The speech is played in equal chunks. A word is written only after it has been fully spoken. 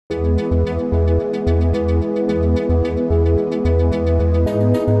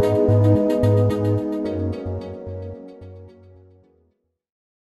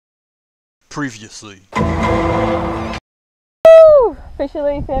Previously. Woo!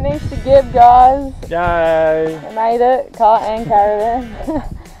 Officially finished the Gibb, guys. Yay! We made it, cart and caravan.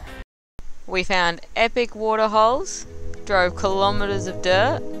 We found epic water holes, drove kilometres of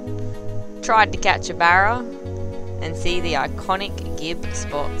dirt, tried to catch a barra, and see the iconic Gibb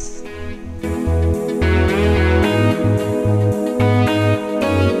spots.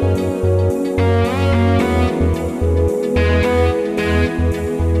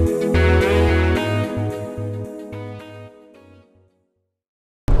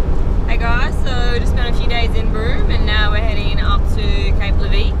 Hey guys, so just spent a few days in Broome and now we're heading up to Cape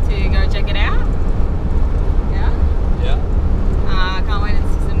Leveque to go check it out. Yeah. Can't wait to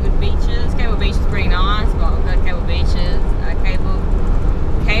see some good beaches. Cape Beach is pretty nice, but we've got Cape Beaches.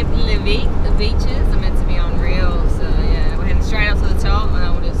 Cape Leveque, the beaches are meant to be unreal. So yeah, we're heading straight up to the top and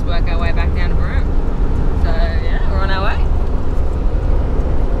then we'll just work our way back down to Broome. So yeah, we're on our way.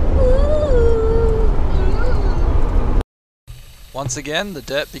 Once again, the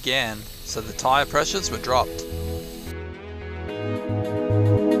dirt began, so the tyre pressures were dropped.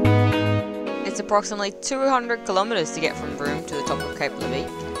 It's approximately 200 kilometres to get from Broome to the top of Cape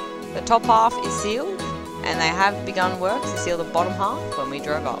Leveque. The top half is sealed and they have begun works to seal the bottom half when we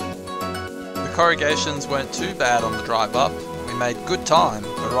drove up. The corrugations weren't too bad on the drive up. We made good time,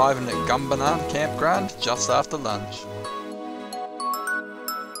 arriving at Gumbanan campground just after lunch.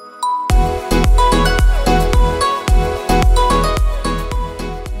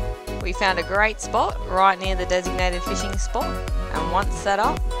 We found a great spot right near the designated fishing spot, and once set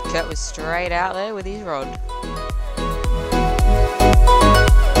up, Kurt was straight out there with his rod.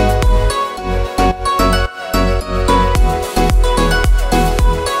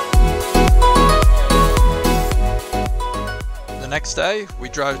 The next day, we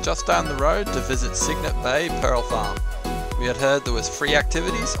drove just down the road to visit Signet Bay Pearl Farm. We had heard there was free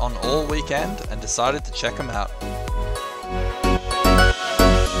activities on all weekend and decided to check them out.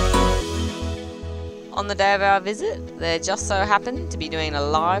 On the day of our visit, there just so happened to be doing a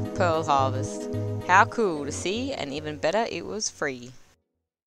live pearl harvest. How cool to see, and even better, it was free.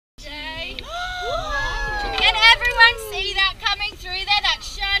 Can everyone see that coming through there, that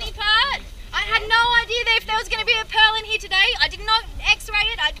shiny part? I had no idea that if there was going to be a pearl in here today. I did not x-ray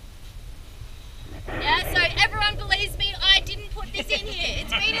it. Yeah, so everyone believes me, I didn't put this in here.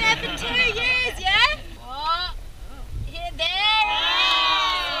 It's been in there for 2 years, yeah? What? Here, there.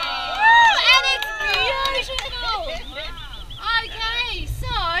 And it's beautiful. Okay,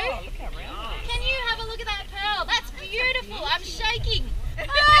 so, can you have a look at that pearl? That's beautiful. I'm shaking. Oh,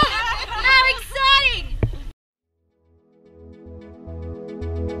 how exciting!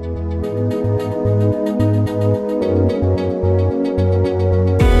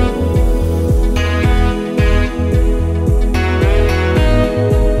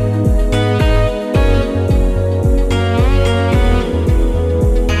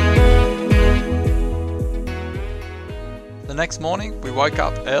 The next morning, we woke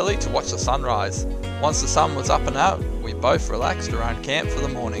up early to watch the sunrise. Once the sun was up and out, we both relaxed around camp for the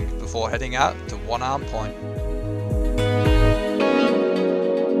morning before heading out to One Arm Point.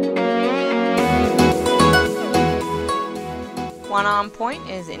 One Arm Point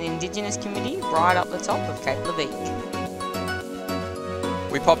is an indigenous community right up the top of Cape Leveque.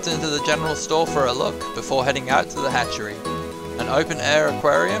 We popped into the general store for a look before heading out to the hatchery, an open-air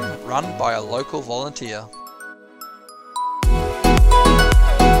aquarium run by a local volunteer.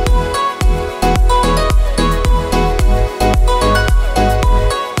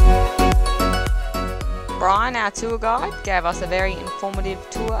 Brian, our tour guide, gave us a very informative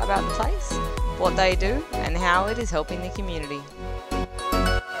tour about the place, what they do, and how it is helping the community.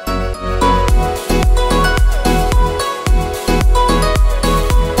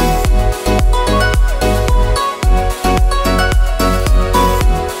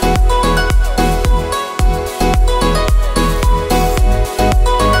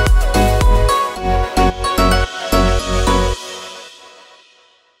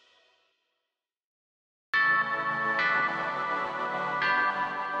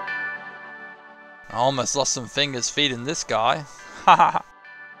 I almost lost some fingers feeding this guy. Haha.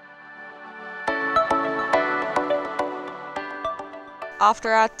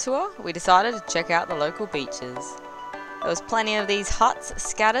 After our tour, we decided to check out the local beaches. There was plenty of these huts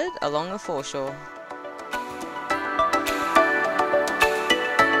scattered along the foreshore.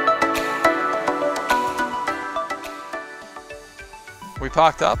 We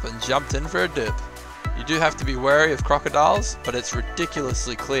parked up and jumped in for a dip. You do have to be wary of crocodiles, but it's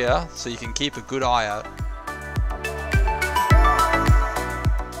ridiculously clear, so you can keep a good eye out.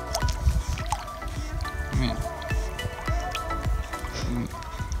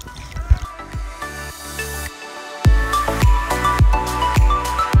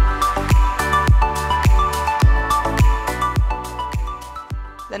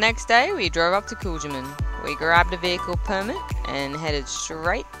 next day we drove up to Kooljaman. We grabbed a vehicle permit and headed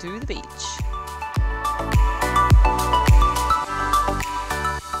straight to the beach.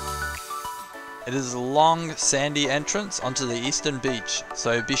 It is a long, sandy entrance onto the eastern beach,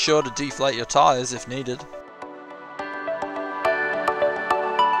 so be sure to deflate your tyres if needed.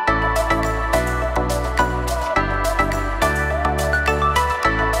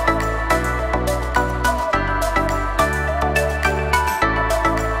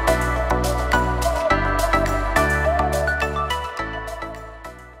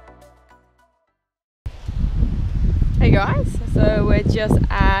 Hey guys, so we're just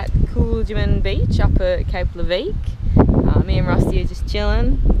at Kooljaman Beach up at Cape Leveque. Me and Rusty are just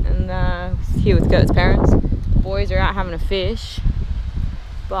chilling and here with Kurt's parents. The boys are out having a fish,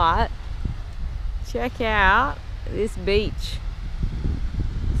 but check out this beach.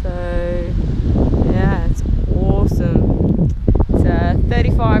 So yeah, it's awesome. It's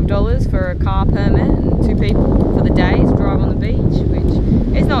 $35 for a car permit and 2 people for the day to drive on the beach, which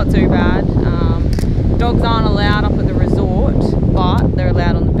is not too bad. Dogs aren't allowed up at the resort, but they're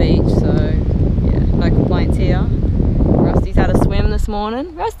allowed on the beach, so yeah, no complaints here. Rusty's had a swim this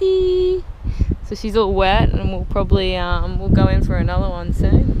morning. Rusty! So she's all wet and we'll probably we'll go in for another one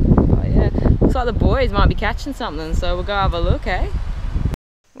soon. But yeah, looks like the boys might be catching something, so we'll go have a look, eh?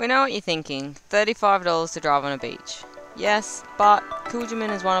 We know what you're thinking, $35 to drive on a beach. Yes, but Kooljaman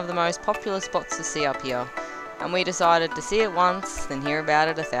is one of the most popular spots to see up here, and we decided to see it once, then hear about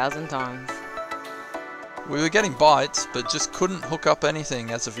it 1,000 times. We were getting bites, but just couldn't hook up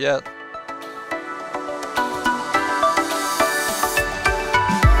anything as of yet.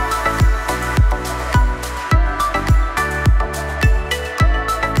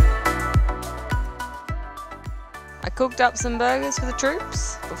 I cooked up some burgers for the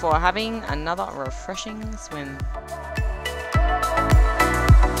troops before having another refreshing swim.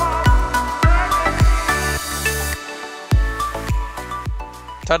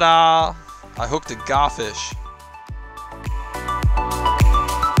 Ta-da! I hooked a garfish.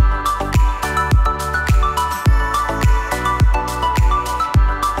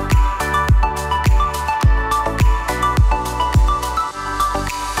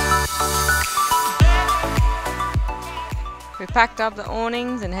 We packed up the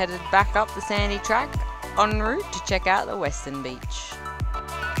awnings and headed back up the sandy track en route to check out the western beach.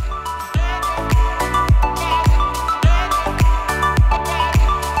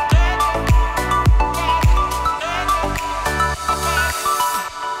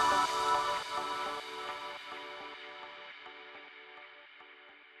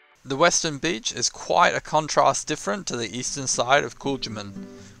 The western beach is quite a contrast different to the eastern side of Kooljaman,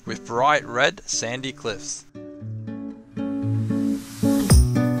 with bright red sandy cliffs.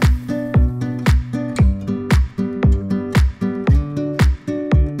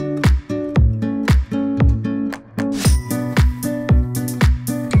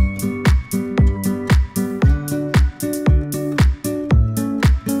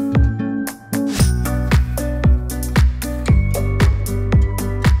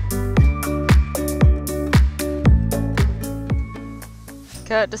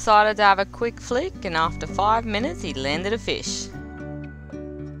 Kurt decided to have a quick flick, and after 5 minutes he landed a fish.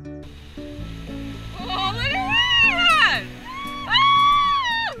 Oh, look at that!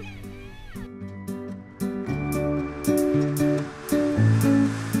 Woo!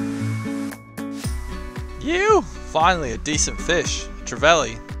 You! Finally a decent fish, a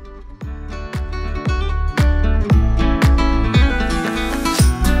trevally.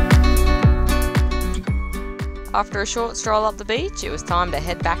 After a short stroll up the beach, it was time to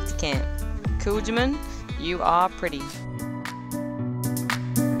head back to camp. Kooljaman, you are pretty.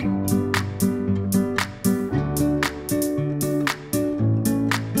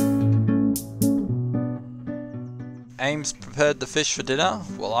 Ames prepared the fish for dinner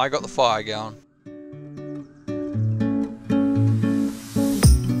while I got the fire going.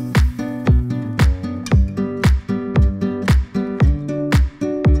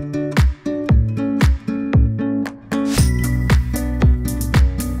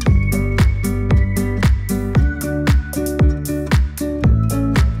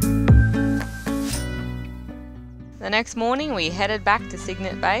 The next morning we headed back to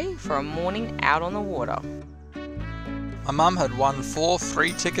Signet Bay for a morning out on the water. My mum had won 4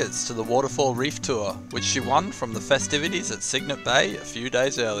 free tickets to the Waterfall Reef Tour, which she won from the festivities at Signet Bay a few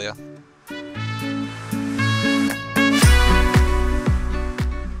days earlier.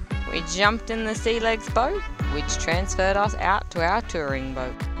 We jumped in the Sea Legs boat, which transferred us out to our touring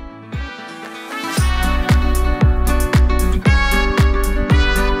boat.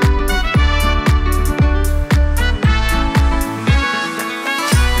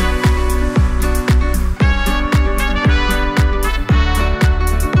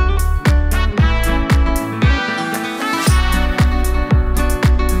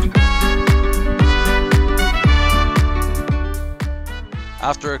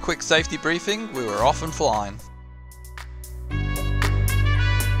 After a quick safety briefing, we were off and flying.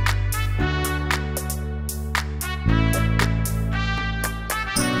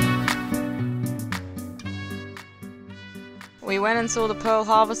 We went and saw the pearl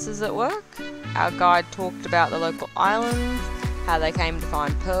harvesters at work. Our guide talked about the local islands, how they came to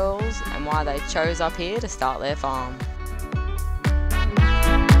find pearls, and why they chose up here to start their farm.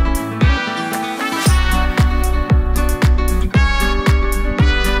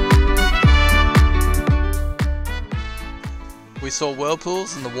 We saw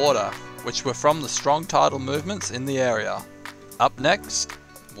whirlpools in the water, which were from the strong tidal movements in the area. Up next,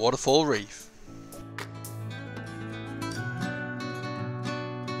 Waterfall Reef.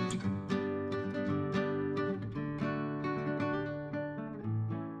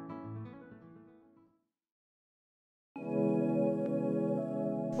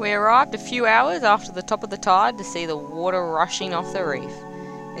 We arrived a few hours after the top of the tide to see the water rushing off the reef.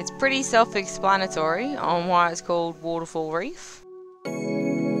 It's pretty self-explanatory on why it's called Waterfall Reef.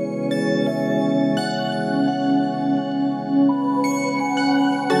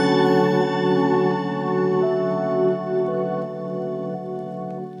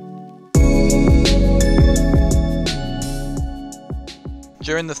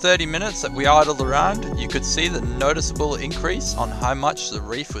 During the 30 minutes that we idled around, you could see the noticeable increase on how much the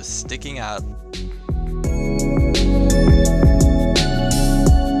reef was sticking out.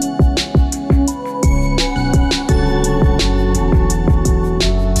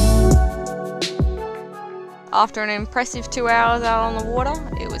 After an impressive 2 hours out on the water,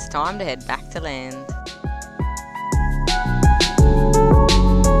 it was time to head back to land.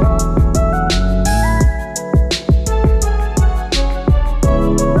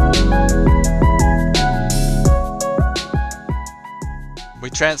 We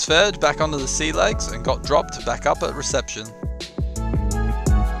transferred back onto the sea legs and got dropped back up at reception.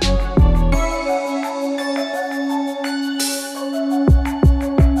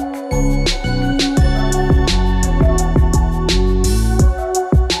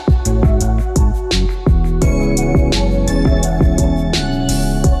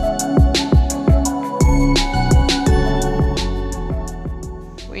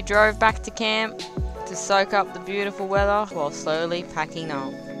 We drove back to camp to soak up the beautiful weather while slowly packing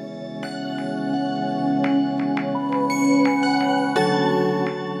up.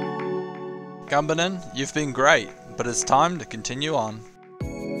 Gumbanan, you've been great, but it's time to continue on.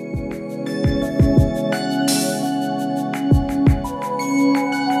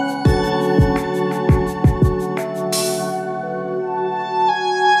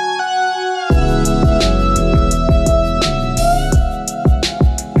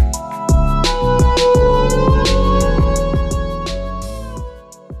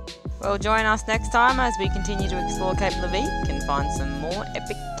 Well, join us next time as we continue to explore Cape Leveque and find some more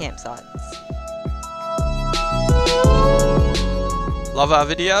epic campsites. Love our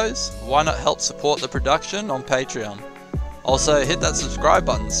videos? Why not help support the production on Patreon? Also, hit that subscribe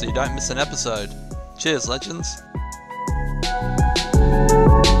button so you don't miss an episode. Cheers, legends!